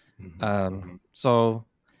 Mm-hmm. Mm-hmm. So,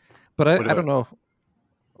 but What I don't about? know.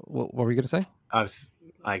 What were you gonna say? I was.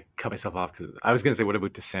 I cut myself off because I was gonna say what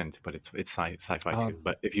about Descent, but it's sci-fi Oh too.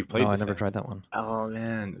 But if you no, played I never Descent, tried that one. oh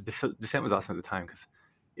man, Descent was awesome at the time because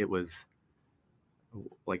it was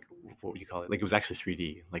like what would you call it? Like it was actually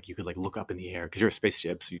 3D. Like you could like look up in the air because you're a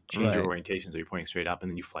spaceship, so you change your Right. orientation so you're pointing straight up, and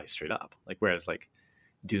then you fly straight up. Like whereas like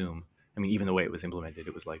Doom, I mean, even the way it was implemented,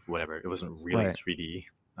 it was like whatever. It wasn't really Right. 3D.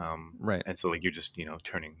 Right. And so like you're just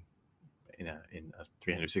turning in a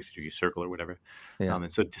 360-degree circle or whatever. Yeah.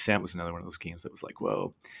 And so Descent was another one of those games that was like,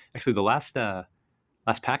 whoa. Actually, the last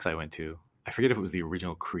PAX I went to, I forget if it was the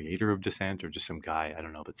original creator of Descent or just some guy, I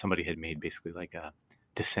don't know, but somebody had made basically like a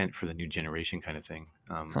Descent for the new generation kind of thing.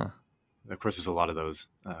 Huh. Of course, there's a lot of those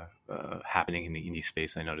happening in the indie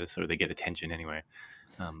space, I notice, or they get attention anyway.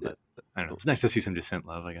 But I don't know. It's nice to see some Descent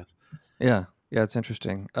love, I guess. Yeah. Yeah. It's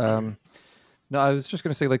interesting. No, I was just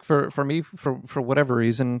going to say, like, for me, for whatever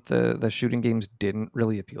reason, the shooting games didn't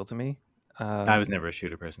really appeal to me. I Um, was never a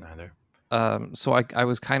shooter person either. so I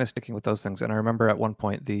was kind of sticking with those things, and I remember at one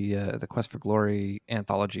point the Quest for Glory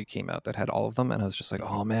anthology came out that had all of them, and I was just like, Mhm.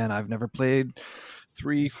 oh man, I've never played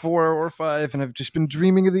 3, 4, or 5, and I've just been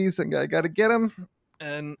dreaming of these, and I got to get them.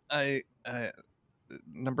 And I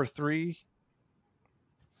number 3,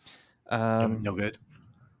 No, um, no good.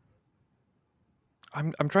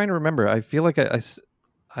 I'm trying to remember. I feel like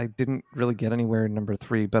I didn't really get anywhere in number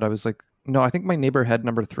 3, but I was like, no, I think my neighbor had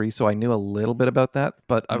number 3, so I knew a little bit about that.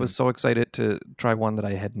 But I was Mm, so excited to try one that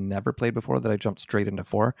I had never played before that I jumped straight into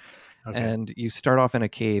 4. okay. And you start off in a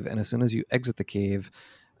cave, and as soon as you exit the cave,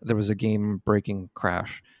 there was a game breaking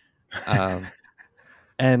crash, um,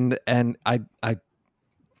 and I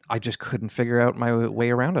just couldn't figure out my way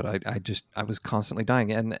around it. I was constantly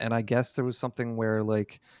dying, and I guess there was something where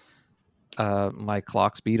like my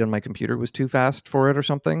clock speed on my computer was too fast for it or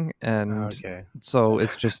something, and Okay. so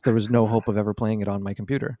it's just there was no hope of ever playing it on my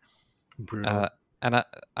computer. Brutal. Uh, and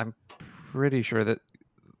I'm pretty sure that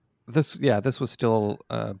this was still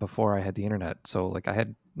before I had the internet, so like I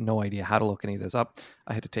had no idea how to look any of this up.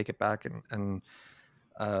 I had to take it back, and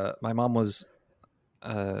my mom was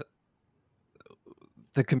uh,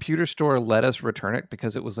 the computer store let us return it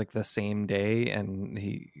because it was like the same day, and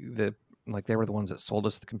they were the ones that sold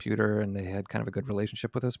us the computer, and they had kind of a good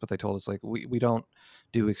relationship with us, but they told us like we don't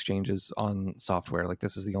do exchanges on software, like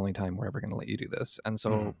this is the only time we're ever going to let you do this. And Mm.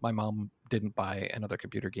 so my mom didn't buy another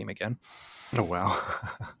computer game again. Oh wow.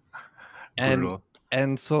 and Brutal.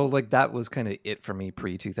 and so like that was kind of it for me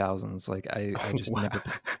pre 2000s. Like I just Wow. never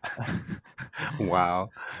Wow.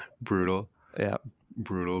 Brutal. yeah.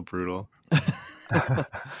 Brutal. Brutal.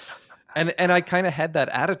 And I kind of had that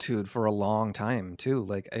attitude for a long time too.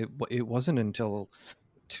 Like it wasn't until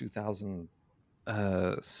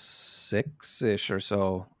 2006 ish or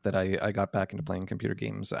so that I got back into playing computer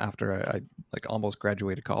games after I like almost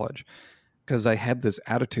graduated college, because I had this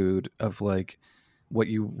attitude of like what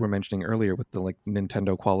you were mentioning earlier with the like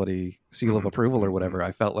Nintendo quality seal of Hmm. approval or Hmm. whatever.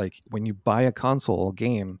 I felt like when you buy a console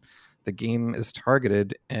game, the game is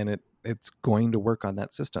targeted and it's going to work on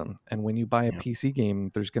that system. And when you buy a Yeah. PC game,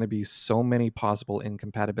 there's going to be so many possible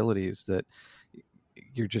incompatibilities that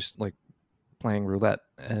you're just like playing roulette.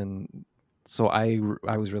 And so I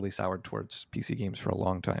was really soured towards PC games for a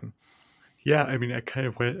long time. Yeah, I mean, I kind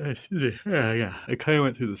of went. Yeah, yeah, I kind of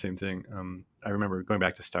went through the same thing. I remember going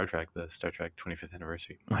back to Star Trek, the Star Trek 25th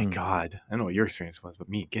anniversary. My Hmm. God, I don't know what your experience was, but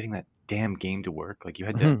me getting that damn game to work, like you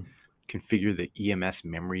had to Hmm. configure the EMS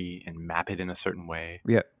memory and map it in a certain way,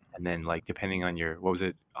 Yeah. and then like depending on your what was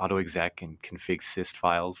it, auto exec and config syst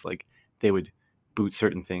files, like they would boot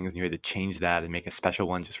certain things, and you had to change that and make a special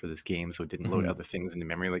one just for this game, so it didn't load Hmm. other things into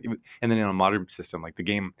memory. And then in a modern system, like the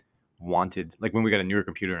game wanted like when we got a newer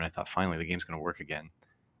computer and I thought finally the game's going to work again,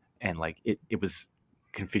 and like it was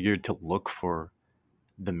configured to look for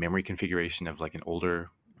the memory configuration of like an older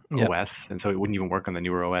Yeah. OS, and so it wouldn't even work on the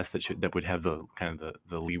newer OS that would have the kind of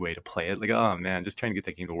the leeway to play it. Like, oh man, just trying to get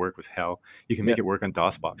that game to work was hell. You can Yeah. make it work on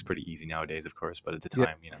DOSBox pretty easy nowadays, of course, but at the Yeah.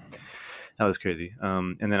 time, that was crazy.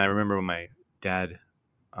 And then I remember when my dad,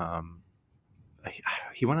 um,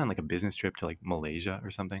 he went on like a business trip to like Malaysia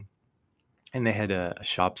or something, and they had a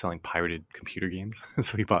shop selling pirated computer games.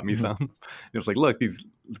 So he bought me Hmm. some. It was like, look, these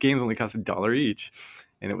games only cost $1 each,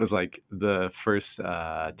 and it was like the first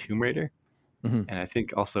Tomb Raider, Hmm. and I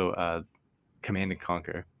think also Command and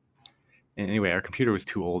Conquer. And anyway, our computer was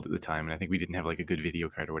too old at the time, and I think we didn't have like a good video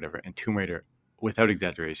card or whatever. And Tomb Raider, without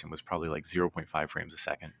exaggeration, was probably like 0.5 frames a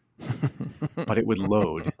second, but it would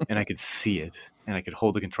load and I could see it and I could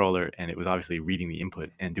hold the controller and it was obviously reading the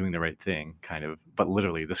input and doing the right thing kind of, but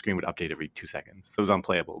literally the screen would update every 2 seconds. So it was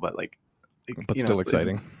unplayable, but like But still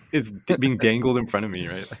exciting. it's being dangled in front of me.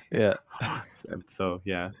 Right. Yeah. So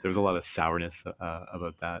yeah, there was a lot of sourness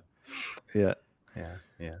about that. Yeah. Yeah.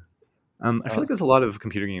 Yeah. I feel Uh, like there's a lot of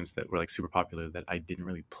computer games that were like super popular that I didn't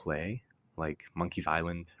really play, like Monkey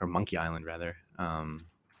Island rather.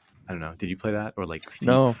 I don't know. Did you play that or like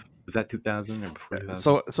No. Thief? Was that 2000 or before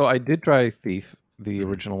 2000? So I did try Thief, the Mm-hmm.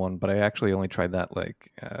 original one, but I actually only tried that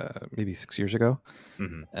like maybe 6 years ago,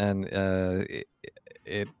 Mm-hmm. and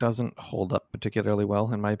it doesn't hold up particularly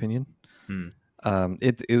well in my opinion. Mm.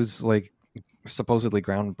 It was like supposedly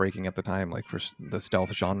groundbreaking at the time, like for the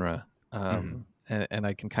stealth genre, Mm-hmm. and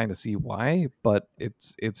I can kind of see why, but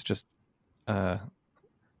it's just uh,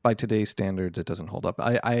 by today's standards, it doesn't hold up.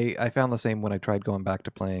 I found the same when I tried going back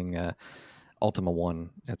to playing Ultima One.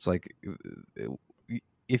 It's like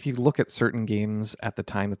if you look at certain games at the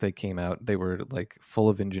time that they came out, they were like full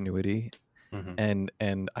of ingenuity, Mm-hmm.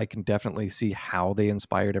 and I can definitely see how they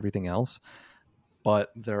inspired everything else.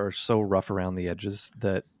 But they're so rough around the edges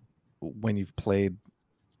that when you've played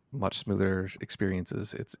much smoother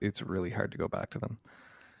experiences, it's really hard to go back to them.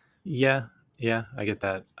 Yeah, yeah, I get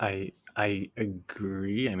that. I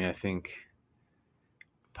agree. I mean, I think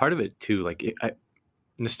part of it too, like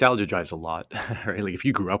nostalgia drives a lot, right? Like if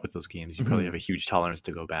you grew up with those games, you probably Hmm. have a huge tolerance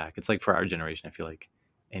to go back. It's like for our generation, I feel like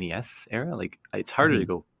NES era, like it's harder to Hmm.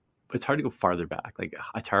 go. It's hard to go farther back. Like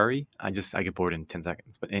Atari, I get bored in 10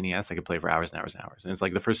 seconds, but NES, I could play for hours and hours and hours. And it's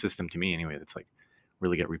like the first system to me, anyway, that's like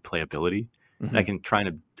really get replayability. And Hmm. I can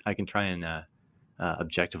try and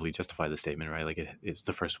objectively justify the statement, right? Like it's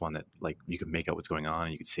the first one that like you could make out what's going on,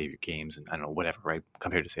 and you could save your games, and I don't know whatever, right?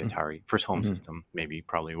 Compared to say Atari, first home Hmm. system, maybe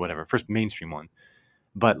probably whatever, first mainstream one.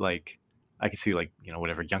 But like I could see like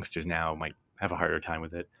whatever youngsters now might have a harder time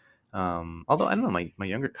with it. Although I don't know, my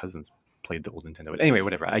younger cousins played the old Nintendo. But anyway,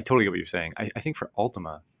 whatever. I totally get what you're saying. I think for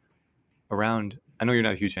Ultima, around I know you're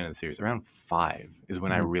not a huge fan of the series. Around five is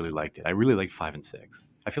when I Hmm. really liked it. I really liked five and six.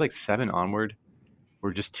 I feel like seven onward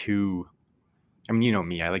were just too. I mean, you know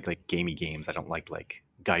me. I like gamey games. I don't like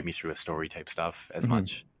guide me through a story type stuff as Hmm.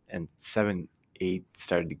 much. And seven, eight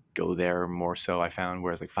started to go there more so. I found,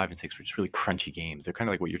 whereas like five and six were just really crunchy games. They're kind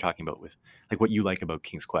of like what you're talking about with like what you like about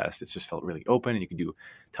King's Quest. It's just felt really open, and you could do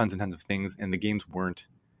tons and tons of things. And the games weren't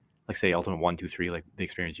like say Ultimate One, Two, Three, like the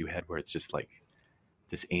experience you had, where it's just like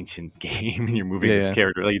this ancient game and you're moving Yeah, this yeah,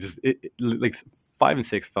 character. Like like five and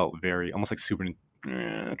six felt very almost like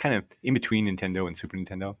kind of in between Nintendo and Super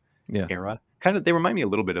Nintendo yeah, era. Kind of, they remind me a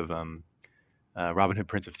little bit of Robin Hood,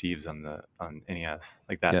 Prince of Thieves on NES,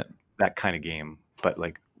 like yeah, that kind of game, but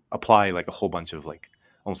like apply like a whole bunch of like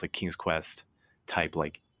almost like King's Quest type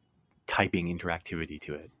like typing interactivity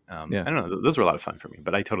to it. yeah. I don't know; those were a lot of fun for me,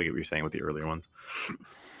 but I totally get what you're saying with the earlier ones.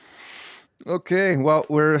 Okay, well,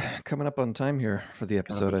 we're coming up on time here for the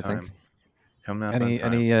Coming up episode, on I think. time. Coming up on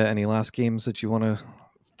time. Any last games that you want to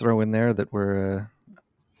throw in there that were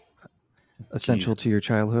Geez. essential to your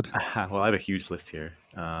childhood? Well, I have a huge list here.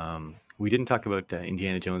 We didn't talk about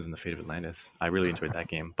Indiana Jones and the Fate of Atlantis. I really enjoyed that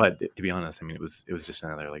game, but to be honest, I mean, it was just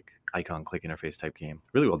another like icon click interface type game.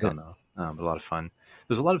 Really well Yeah. done though. But a lot of fun.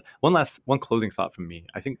 There's a lot of one closing thought from me.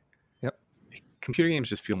 I think Yep. computer games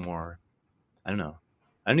just feel more. I don't know.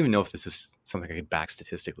 I don't even know if this is something I could back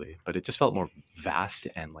statistically, but it just felt more vast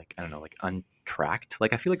and like I don't know, like untracked.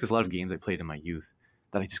 Like I feel like there's a lot of games I played in my youth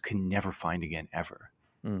that I just could never find again ever.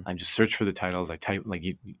 Mm. I just search for the titles. I type like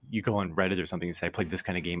you go on Reddit or something and say I played this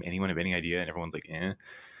kind of game. Anyone have any idea? And everyone's like, eh.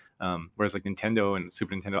 Whereas like Nintendo and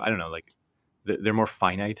Super Nintendo, I don't know, like they're more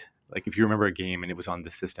finite. Like if you remember a game and it was on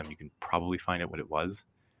this system, you can probably find out what it was.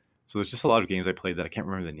 So there's just a lot of games I played that I can't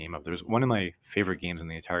remember the name of. There's one of my favorite games on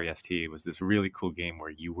the Atari ST was this really cool game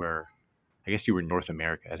where you were I guess you were North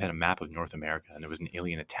America. It had a map of North America, and there was an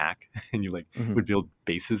alien attack, and you like Hmm. would build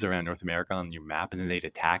bases around North America on your map, and then they'd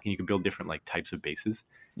attack, and you could build different like types of bases.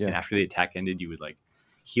 Yeah. And after the attack ended, you would like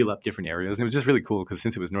heal up different areas, and it was just really cool because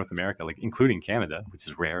since it was North America, like including Canada, which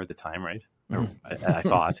is rare at the time, right? Or Hmm. I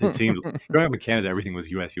thought it seemed growing up in Canada, everything was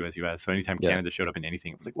U.S., U.S., U.S. So anytime Yeah. Canada showed up in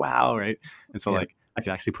anything, it was like wow, right? And so Yeah. like I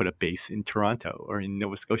could actually put a base in Toronto or in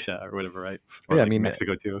Nova Scotia or whatever, right? Or Yeah. I like mean,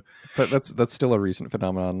 Mexico too. that's still a recent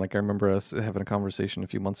phenomenon. Like I remember us having a conversation a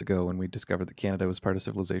few months ago when we discovered that Canada was part of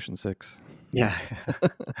Civilization Six. Yeah. Do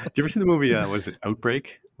you ever see the movie? What is it?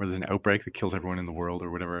 Outbreak, where there's an outbreak that kills everyone in the world, or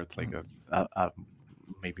whatever. It's like a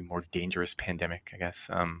maybe more dangerous pandemic, I guess.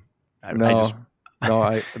 I just No,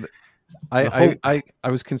 no, the whole I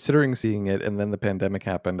was considering seeing it, and then the pandemic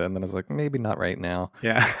happened, and then I was like, maybe not right now.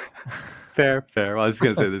 yeah, fair. Well, I was just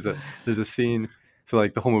gonna say there's a scene. So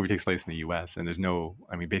like the whole movie takes place in the U.S. and there's no.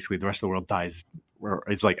 I mean, basically the rest of the world dies or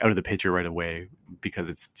is like out of the picture right away because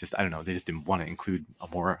it's just I don't know. They just didn't want to include a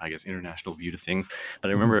more I guess international view to things. But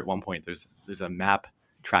I Hmm. remember at one point there's a map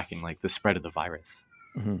tracking like the spread of the virus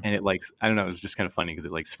Hmm. and it like I don't know, it's just kind of funny because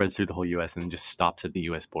it like spreads through the whole U.S. and then just stops at the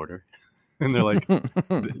U.S. border, and they're like,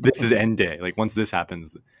 "This is end day. Like once this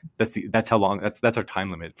happens, that's how long that's our time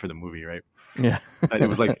limit for the movie, right?" Yeah. But it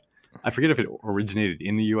was like I forget if it originated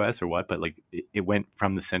in the U.S. or what, but like it went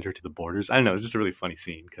from the center to the borders. I don't know. It's just a really funny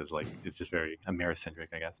scene because like it's just very Americentric,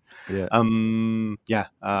 I guess. Yeah. Yeah.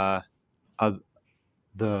 Uh,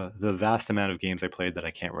 the vast amount of games I played that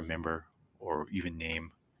I can't remember or even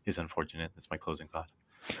name is unfortunate. That's my closing thought.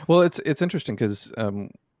 Well, it's interesting because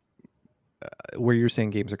where you're saying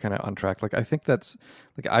games are kind of on track. Like I think that's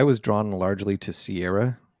like I was drawn largely to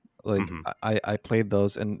Sierra. Like Hmm. I played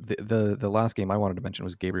those, and the last game I wanted to mention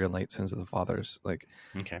was Gabriel Knight: Sins of the Fathers. Like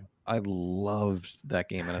Okay. I loved that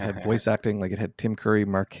game, and it had voice acting. Like it had Tim Curry,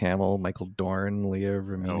 Mark Hamill, Michael Dorn, Leah Oh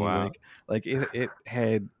Remini. wow. Like it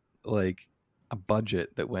had like a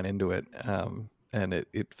budget that went into it, and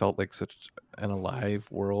it felt like such an alive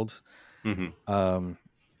world. Hmm.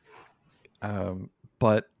 Um,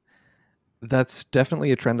 but that's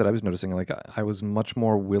definitely a trend that I was noticing. Like I was much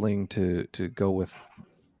more willing to go with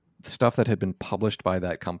stuff that had been published by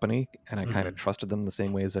that company, and I kind of Hmm. trusted them the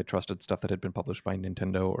same way as I trusted stuff that had been published by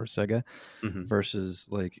Nintendo or Sega. Hmm. Versus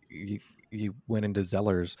like you went into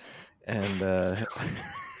Zellers, and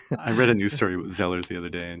I read a news story with Zellers the other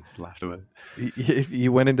day and laughed about it. if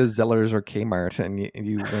you went into Zellers or Kmart and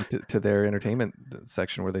you went to their entertainment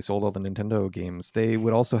section where they sold all the Nintendo games, they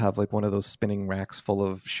would also have like one of those spinning racks full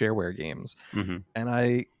of shareware games, Hmm. and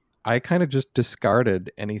I kind of just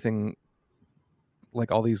discarded anything like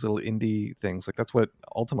all these little indie things. Like that's what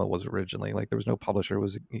Ultima was originally. Like there was no publisher. It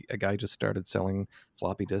was a guy just started selling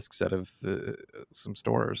floppy disks out of some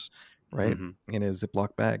stores, right, Hmm. in a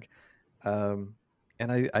Ziploc bag. Um, and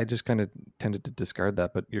I just kind of tended to discard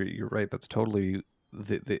that. But you're right. That's totally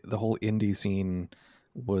the whole indie scene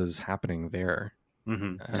was happening there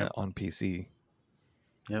Hmm. Yep. on PC.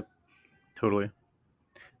 Yep. Totally.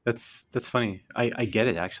 That's funny. I get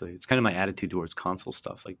it actually. It's kind of my attitude towards console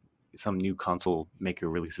stuff. Like some new console maker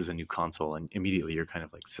releases a new console, and immediately you're kind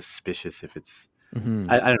of like suspicious if it's. Hmm.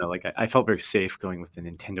 I don't know. Like I felt very safe going with the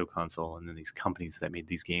Nintendo console, and then these companies that made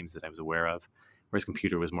these games that I was aware of. Whereas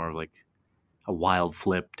computer was more of like a wild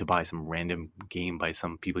flip to buy some random game by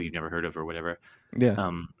some people you've never heard of or whatever. Yeah.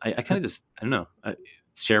 I kind of just I don't know.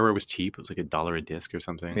 Shareware was cheap. It was like $1 a disc or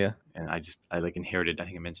something, Yeah. and I like inherited. I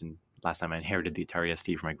think I mentioned last time I inherited the Atari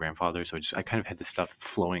ST from my grandfather, so I kind of had this stuff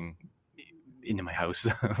flowing into my house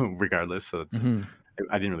regardless. So Hmm.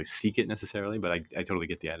 I didn't really seek it necessarily, but I totally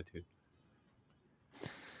get the attitude.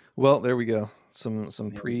 Well, there we go. Some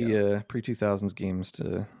There we go. pre 2000s games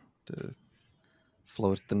to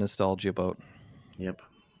float the nostalgia boat. Yep.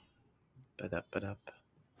 Ba-da-ba-da.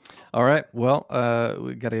 All right. Well,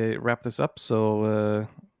 we got to wrap this up. So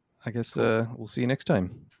I guess Cool. we'll see you next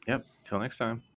time. Yep. Till next time.